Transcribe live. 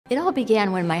It all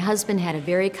began when my husband had a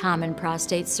very common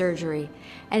prostate surgery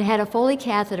and had a Foley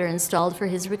catheter installed for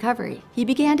his recovery. He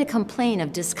began to complain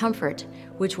of discomfort,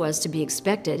 which was to be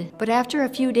expected, but after a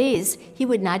few days, he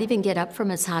would not even get up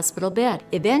from his hospital bed.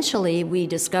 Eventually, we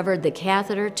discovered the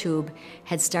catheter tube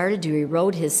had started to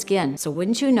erode his skin. So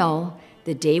wouldn't you know,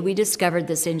 the day we discovered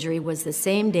this injury was the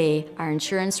same day our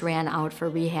insurance ran out for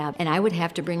rehab, and I would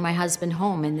have to bring my husband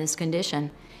home in this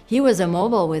condition. He was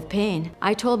immobile with pain.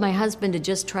 I told my husband to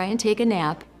just try and take a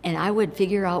nap, and I would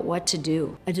figure out what to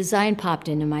do. A design popped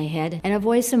into my head, and a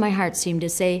voice in my heart seemed to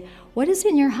say, "What is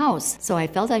in your house?" So I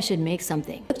felt I should make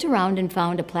something. I looked around and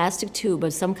found a plastic tube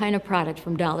of some kind of product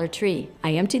from Dollar Tree.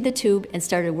 I emptied the tube and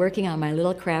started working on my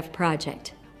little craft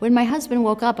project. When my husband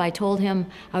woke up, I told him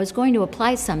I was going to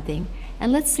apply something,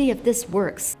 and let's see if this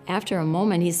works. After a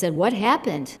moment, he said, "What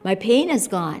happened?" "My pain is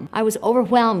gone." I was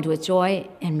overwhelmed with joy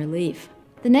and relief.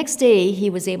 The next day, he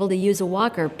was able to use a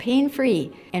walker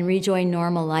pain-free and rejoin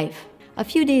normal life. A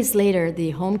few days later,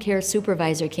 the home care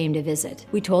supervisor came to visit.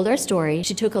 We told our story.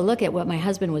 She took a look at what my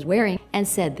husband was wearing and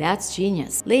said, "That's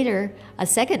genius." Later, a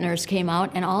second nurse came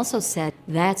out and also said,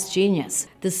 "That's genius."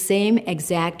 The same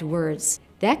exact words.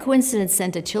 That coincidence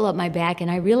sent a chill up my back,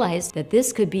 and I realized that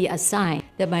this could be a sign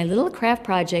that my little craft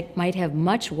project might have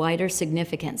much wider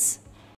significance.